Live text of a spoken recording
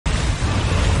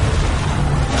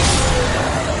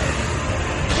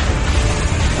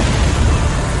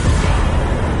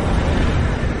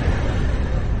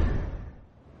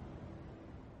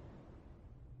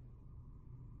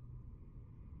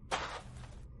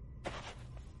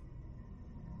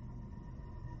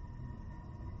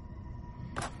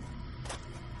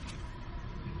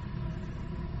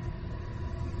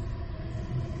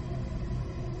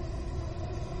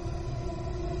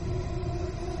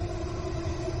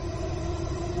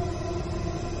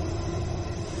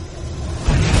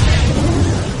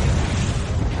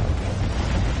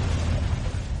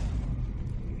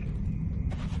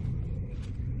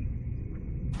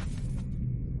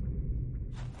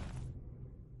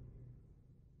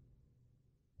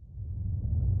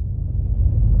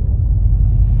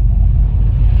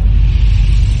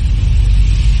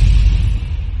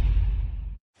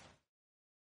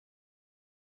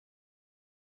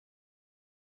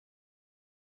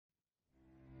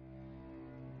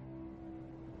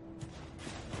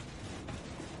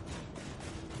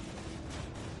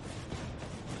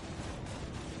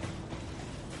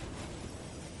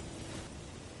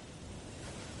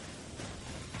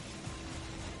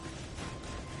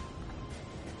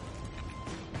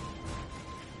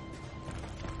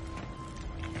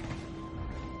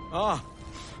Ah,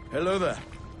 hello there.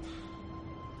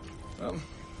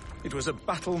 It was a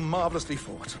battle marvelously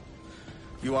fought.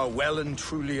 You are well and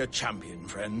truly a champion,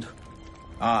 friend.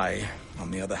 I, on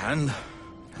the other hand,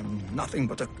 am nothing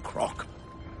but a crock.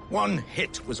 One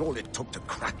hit was all it took to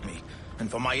crack me, and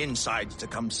for my insides to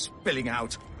come spilling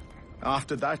out.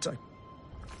 After that,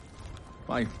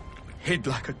 I hid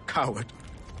like a coward.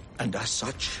 And as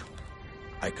such,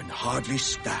 I can hardly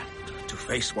stand to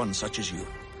face one such as you.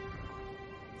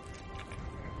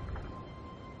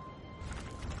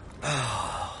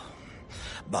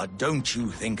 But don't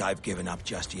you think I've given up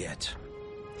just yet.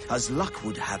 As luck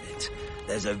would have it,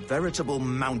 there's a veritable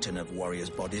mountain of warriors'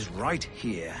 bodies right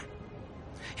here.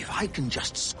 If I can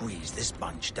just squeeze this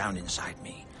bunch down inside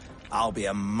me, I'll be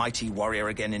a mighty warrior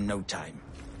again in no time.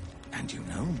 And you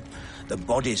know, the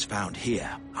bodies found here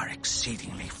are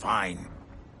exceedingly fine.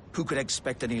 Who could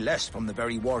expect any less from the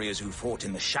very warriors who fought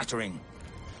in the Shattering?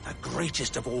 The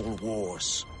greatest of all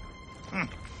wars.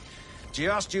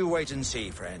 Just you wait and see,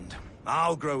 friend.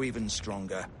 I'll grow even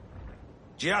stronger.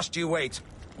 Just you wait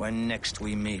when next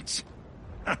we meet.